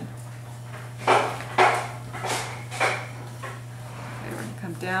extension. Okay, we're going to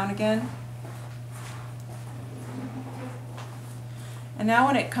come down again. And now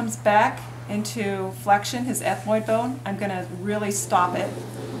when it comes back into flexion, his ethmoid bone, I'm going to really stop it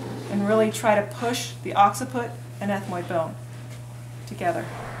and really try to push the occiput and ethmoid bone together.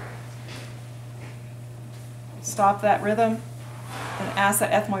 Stop that rhythm and ask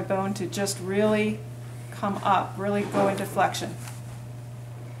that ethmoid bone to just really come up, really go into flexion.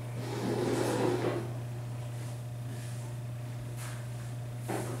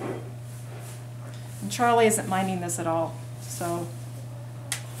 And Charlie isn't minding this at all, so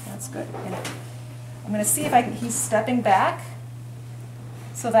that's good. And I'm going to see if I can, he's stepping back,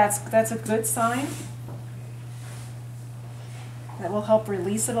 so that's a good sign. That will help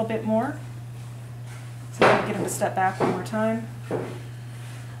release it a little bit more. So I can get him to step back one more time.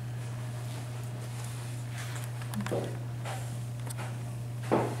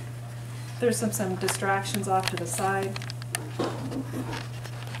 There's some distractions off to the side.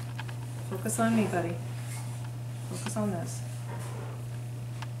 Focus on me, buddy. Focus on this.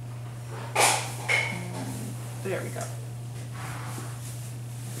 And there we go.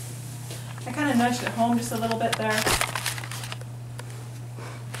 I kind of nudged it home just a little bit there.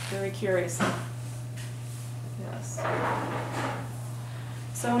 Very curious. Yes.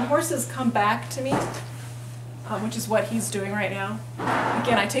 So when horses come back to me, which is what he's doing right now,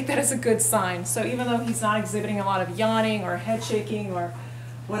 again, I take that as a good sign. So even though he's not exhibiting a lot of yawning or head shaking or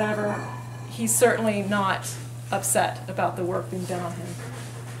whatever, he's certainly not upset about the work being done on him.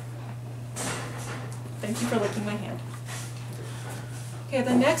 Thank you for licking my hand. Okay,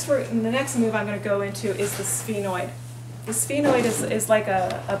 the next move I'm going to go into is the sphenoid. The sphenoid is like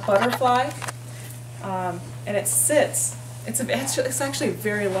a butterfly, and it sits. It's actually a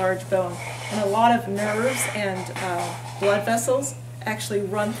very large bone, and a lot of nerves and blood vessels actually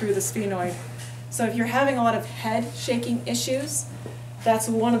run through the sphenoid. So if you're having a lot of head shaking issues, that's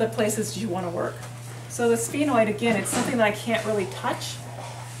one of the places you want to work. So the sphenoid, again, it's something that I can't really touch,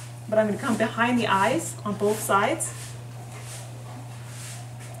 but I'm going to come behind the eyes on both sides.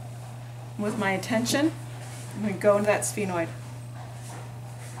 With my attention, I'm going to go into that sphenoid.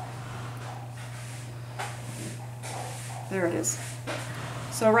 There it is.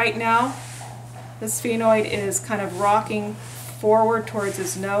 So right now, the sphenoid is kind of rocking forward towards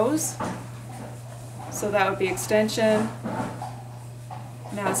his nose. So that would be extension.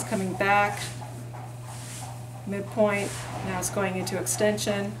 Now it's coming back, midpoint. Now it's going into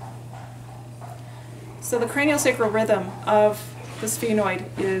extension. So the craniosacral rhythm of the sphenoid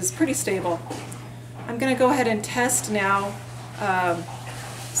is pretty stable. I'm going to go ahead and test now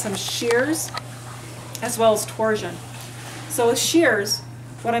some shears as well as torsion. So with shears,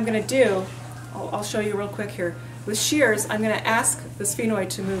 what I'm going to do, I'll show you real quick here. With shears, I'm going to ask the sphenoid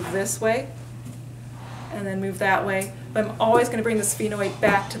to move this way and then move that way, but I'm always going to bring the sphenoid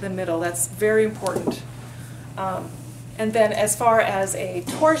back to the middle. That's very important. And then as far as a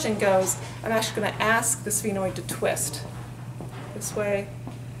torsion goes, I'm actually going to ask the sphenoid to twist. This way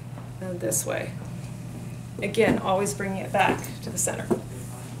and this way. Again, always bringing it back to the center.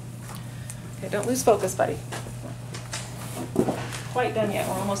 Okay, don't lose focus, buddy. Quite done yet.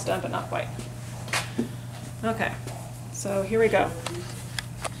 We're almost done, but not quite. Okay, so here we go.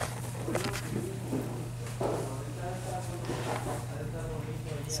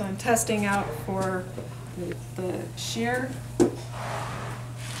 So I'm testing out for the shear.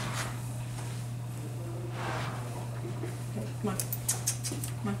 Come on.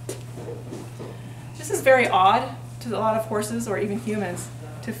 Come on. This is very odd to a lot of horses or even humans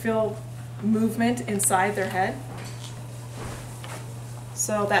to feel movement inside their head.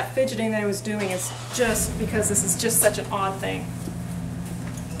 So that fidgeting that I was doing is just because this is just such an odd thing.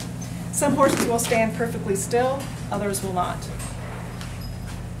 Some horses will stand perfectly still, others will not.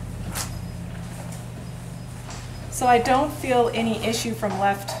 So I don't feel any issue from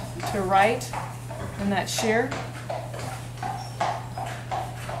left to right in that shear.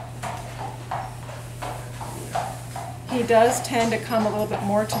 He does tend to come a little bit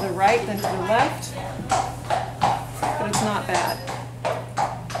more to the right than to the left, but it's not bad.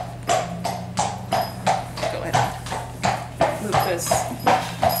 Go ahead. Move this.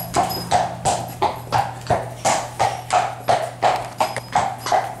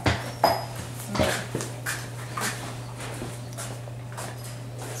 Okay.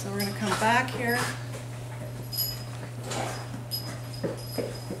 So we're going to come back here.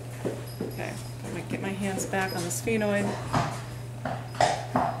 Back on the sphenoid.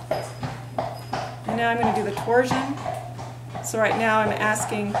 And now I'm going to do the torsion. So right now I'm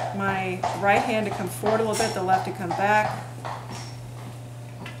asking my right hand to come forward a little bit, the left to come back.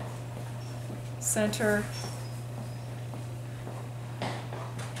 Center.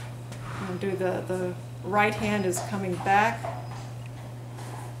 I'm going to do the right hand is coming back.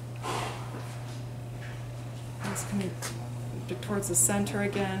 It's coming towards the center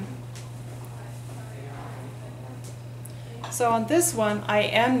again. So on this one, I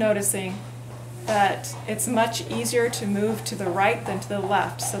am noticing that it's much easier to move to the right than to the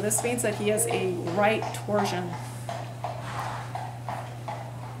left. So this means that he has a right torsion.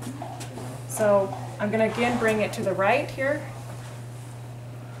 So I'm going to again bring it to the right here.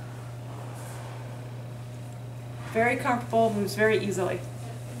 Very comfortable, moves very easily.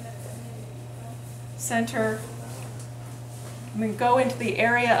 Center. I'm going to go into the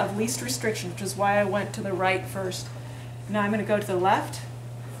area of least restriction, which is why I went to the right first. Now I'm going to go to the left.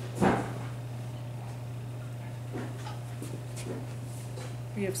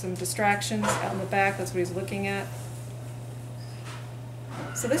 We have some distractions out in the back. That's what he's looking at.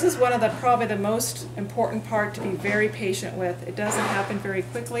 So this is one of probably the most important part to be very patient with. It doesn't happen very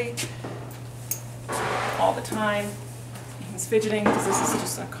quickly, all the time. He's fidgeting because this is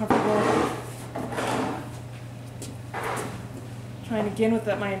just uncomfortable. Trying again with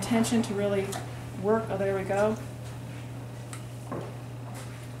my intention to really work. Oh, there we go.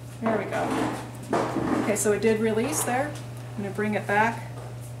 There we go. Okay, so it did release there. I'm going to bring it back.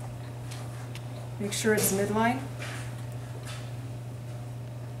 Make sure it's midline.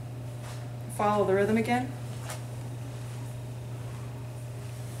 Follow the rhythm again.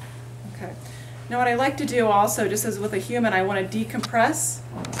 Okay. Now what I like to do also, just as with a human, I want to decompress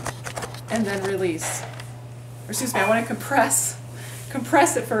and then release. Or excuse me, I want to compress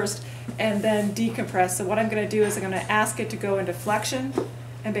it first and then decompress. So what I'm going to do is I'm going to ask it to go into flexion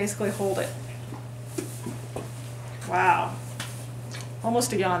and basically hold it. Wow.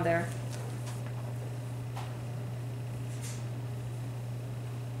 Almost a yawn there.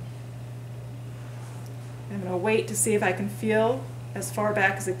 I'm going to wait to see if I can feel as far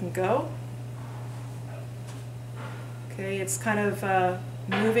back as it can go. Okay, it's kind of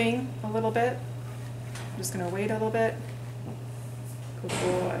moving a little bit. I'm just going to wait a little bit. Good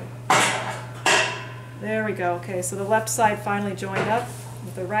boy. There we go. Okay, so the left side finally joined up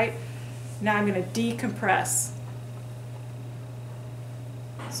with the right. Now I'm going to decompress.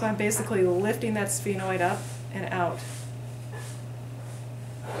 So I'm basically lifting that sphenoid up and out.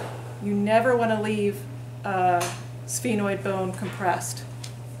 You never want to leave a sphenoid bone compressed.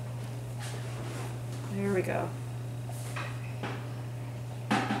 There we go.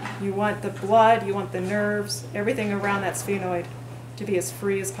 You want the blood, you want the nerves, everything around that sphenoid to be as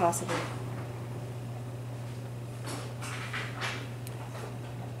free as possible.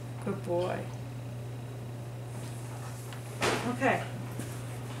 Good boy. Okay.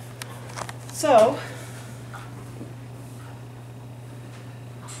 So,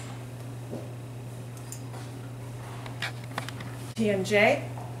 T&J.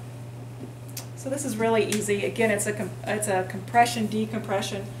 So this is really easy. Again, it's a compression,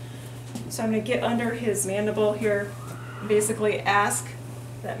 decompression. So I'm going to get under his mandible here, basically ask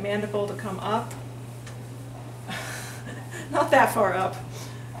that mandible to come up. Not that far up.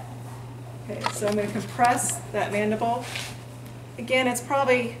 Okay, so I'm going to compress that mandible. Again, it's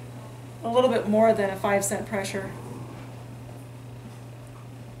probably a little bit more than a 5 cent pressure,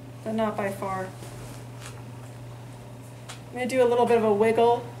 but not by far. I'm going to do a little bit of a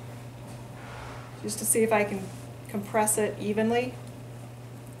wiggle just to see if I can compress it evenly.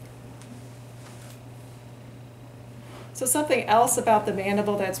 So something else about the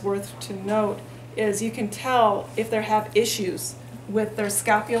mandible that's worth to note is you can tell if they have issues with their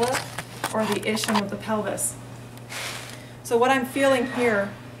scapula or the ischium of the pelvis. So what I'm feeling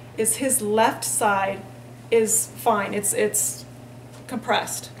here is his left side is fine, it's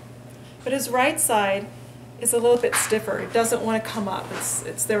compressed. But his right side is a little bit stiffer. It doesn't want to come up.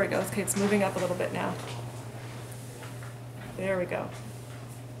 It's there we go. Okay, it's moving up a little bit now. There we go.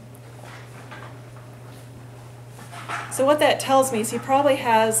 So what that tells me is he probably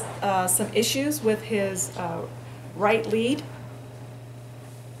has some issues with his right lead.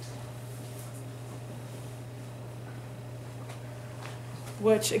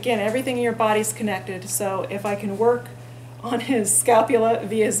 Which, again, everything in your body's connected. So if I can work on his scapula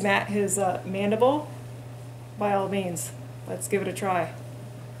via his mandible, by all means, let's give it a try.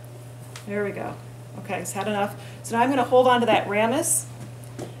 There we go. Okay, he's had enough. So now I'm going to hold on to that ramus,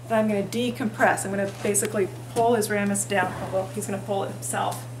 and I'm going to decompress. I'm going to basically pull his ramus down. Oh, well, he's going to pull it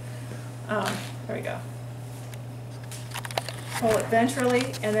himself. There we go. Pull it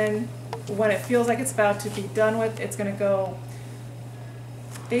ventrally, and then when it feels like it's about to be done with, it's going to go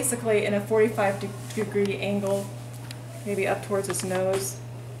basically in a 45-degree angle, maybe up towards his nose.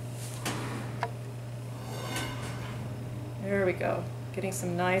 There we go. Getting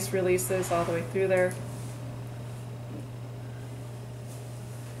some nice releases all the way through there.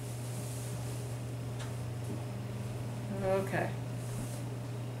 Okay.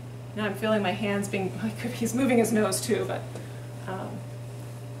 Now I'm feeling my hands being, he's moving his nose too, but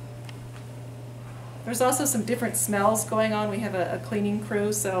there's also some different smells going on. We have a cleaning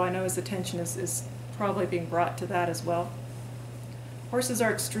crew, so I know his attention is probably being brought to that as well. Horses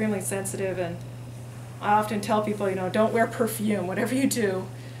are extremely sensitive, and I often tell people, you know, don't wear perfume. Whatever you do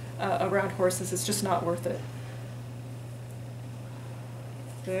around horses, it's just not worth it.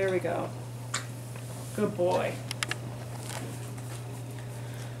 There we go. Good boy.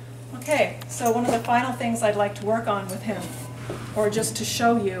 Okay, so one of the final things I'd like to work on with him, or just to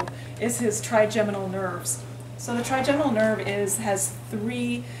show you, is his trigeminal nerves. So the trigeminal nerve has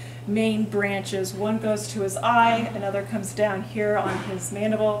 3 main branches. One goes to his eye, another comes down here on his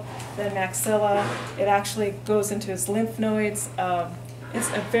mandible, then maxilla. It actually goes into his lymph nodes. It's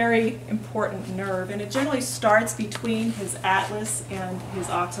a very important nerve, and it generally starts between his atlas and his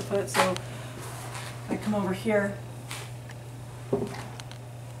occiput. So I come over here.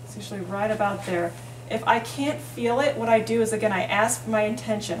 It's usually right about there. If I can't feel it, what I do is, again, I ask for my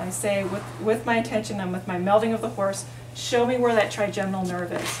intention. I say, with my intention and with my melding of the horse, show me where that trigeminal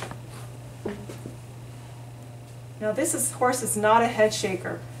nerve is. Now this horse is not a head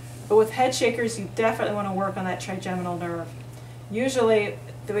shaker, but with head shakers you definitely want to work on that trigeminal nerve. Usually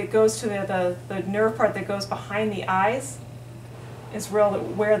it goes to the nerve part that goes behind the eyes is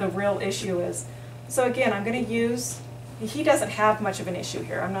where the real issue is. So again, I'm going to use, he doesn't have much of an issue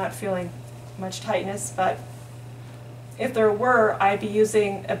here. I'm not feeling much tightness, but if there were, I'd be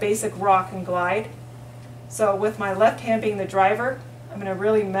using a basic rock and glide. So with my left hand being the driver, I'm going to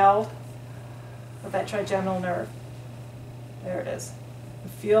really meld with that trigeminal nerve. There it is.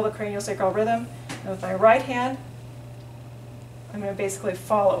 Feel the craniosacral rhythm. And with my right hand, I'm going to basically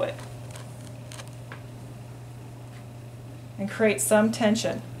follow it and create some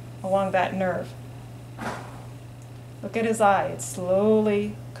tension along that nerve. Look at his eye. It's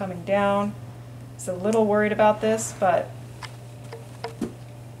slowly coming down. He's a little worried about this, but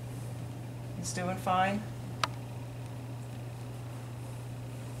he's doing fine.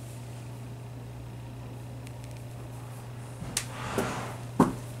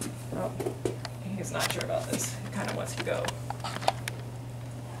 Oh, he's not sure about this. He kind of wants to go.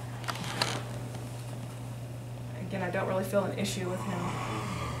 Again, I don't really feel an issue with him.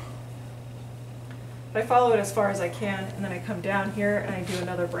 But I follow it as far as I can, and then I come down here and I do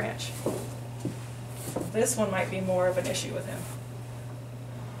another branch. This one might be more of an issue with him.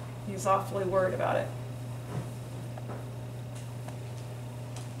 He's awfully worried about it.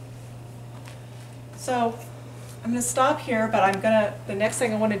 So I'm going to stop here, but the next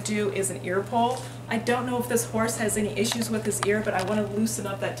thing I want to do is an ear pull. I don't know if this horse has any issues with his ear, but I want to loosen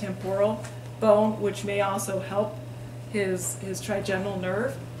up that temporal bone, which may also help his trigeminal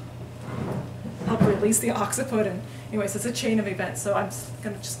nerve, help release the occiput. And anyways, it's a chain of events. So I'm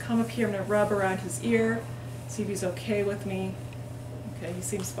going to just come up here, I'm going to rub around his ear, see if he's okay with me. Okay, he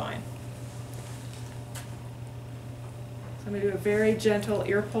seems fine. So I'm going to do a very gentle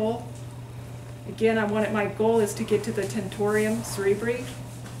ear pull. Again, my goal is to get to the tentorium cerebri,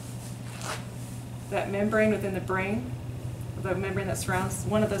 that membrane within the brain, the membrane that surrounds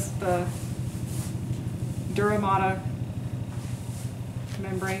one of the Dural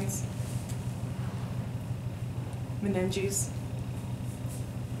membranes, meninges.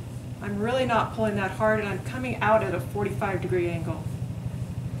 I'm really not pulling that hard, and I'm coming out at a 45-degree angle.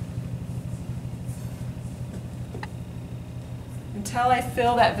 Until I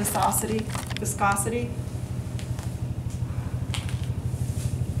feel that viscosity.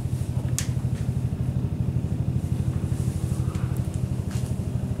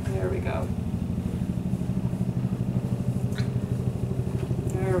 There we go.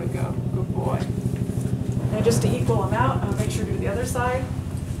 There we go. Good boy. And just to equal them out, I'll make sure to do the other side.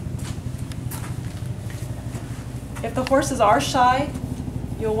 If the horses are shy,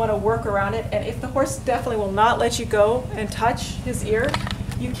 you'll want to work around it. And if the horse definitely will not let you go and touch his ear,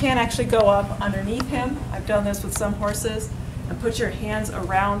 you can actually go up underneath him. I've done this with some horses, and put your hands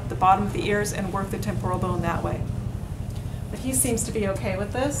around the bottom of the ears and work the temporal bone that way. But he seems to be okay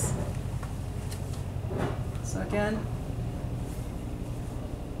with this. So again,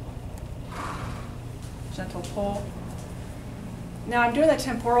 gentle pull. Now I'm doing the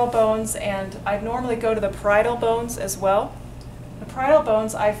temporal bones, and I normally go to the parietal bones as well. The parietal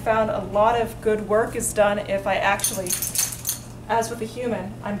bones, I've found a lot of good work is done if I actually, as with a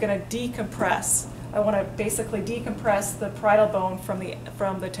human, I'm going to decompress. I want to basically decompress the parietal bone from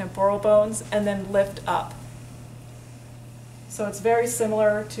the temporal bones and then lift up. So it's very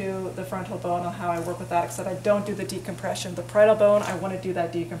similar to the frontal bone on how I work with that, except I don't do the decompression. The parietal bone, I want to do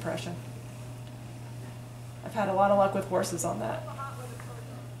that decompression. I've had a lot of luck with horses on that.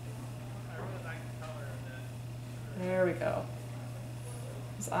 There we go.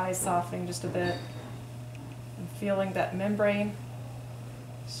 His eyes softening just a bit. And feeling that membrane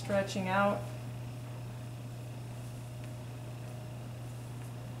stretching out.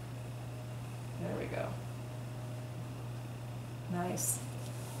 There we go. Nice.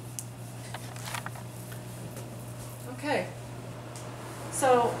 Okay.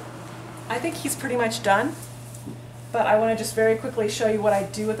 So I think he's pretty much done. But I want to just very quickly show you what I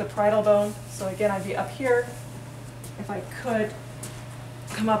do with the parietal bone. So again, I'd be up here. If I could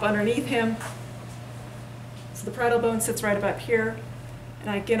come up underneath him. So the parietal bone sits right up here.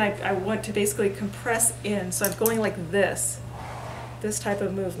 And again, I want to basically compress in. So I'm going like this type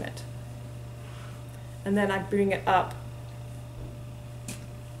of movement. And then I bring it up.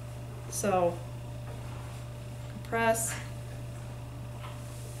 So compress.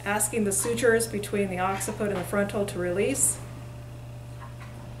 Asking the sutures between the occiput and the frontal to release.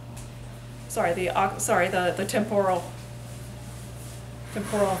 the temporal and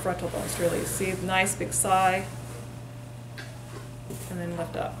frontal bones to release. See, nice big sigh, and then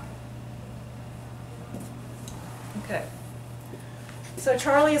lift up. Okay. So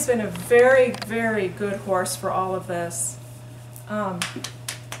Charlie has been a very, very good horse for all of this.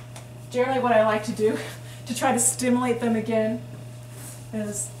 Generally what I like to do to try to stimulate them again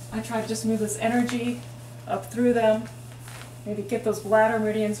is I try to just move this energy up through them, maybe get those bladder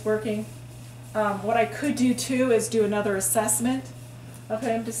meridians working. What I could do too is do another assessment of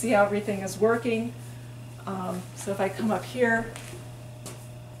him to see how everything is working. So if I come up here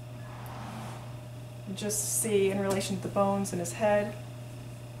and just see in relation to the bones in his head.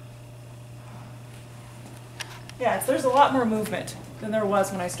 Yeah, there's a lot more movement than there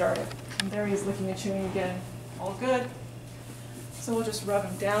was when I started. And there he is licking and chewing again. All good. So we'll just rub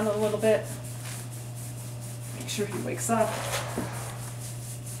him down a little bit. Make sure he wakes up.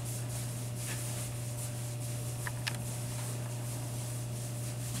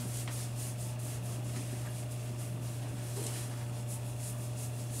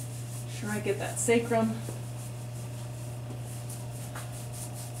 Make sure I get that sacrum.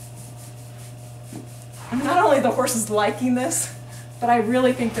 And not only the horse is liking this, but I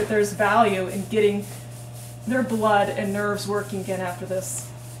really think that there's value in getting their blood and nerves working again after this,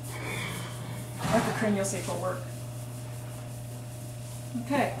 after craniosacral work.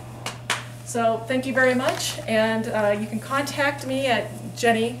 Okay, so thank you very much, and you can contact me at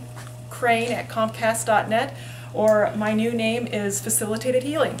jennycrane@comcast.net, or my new name is Facilitated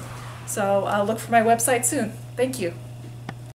Healing. So look for my website soon. Thank you.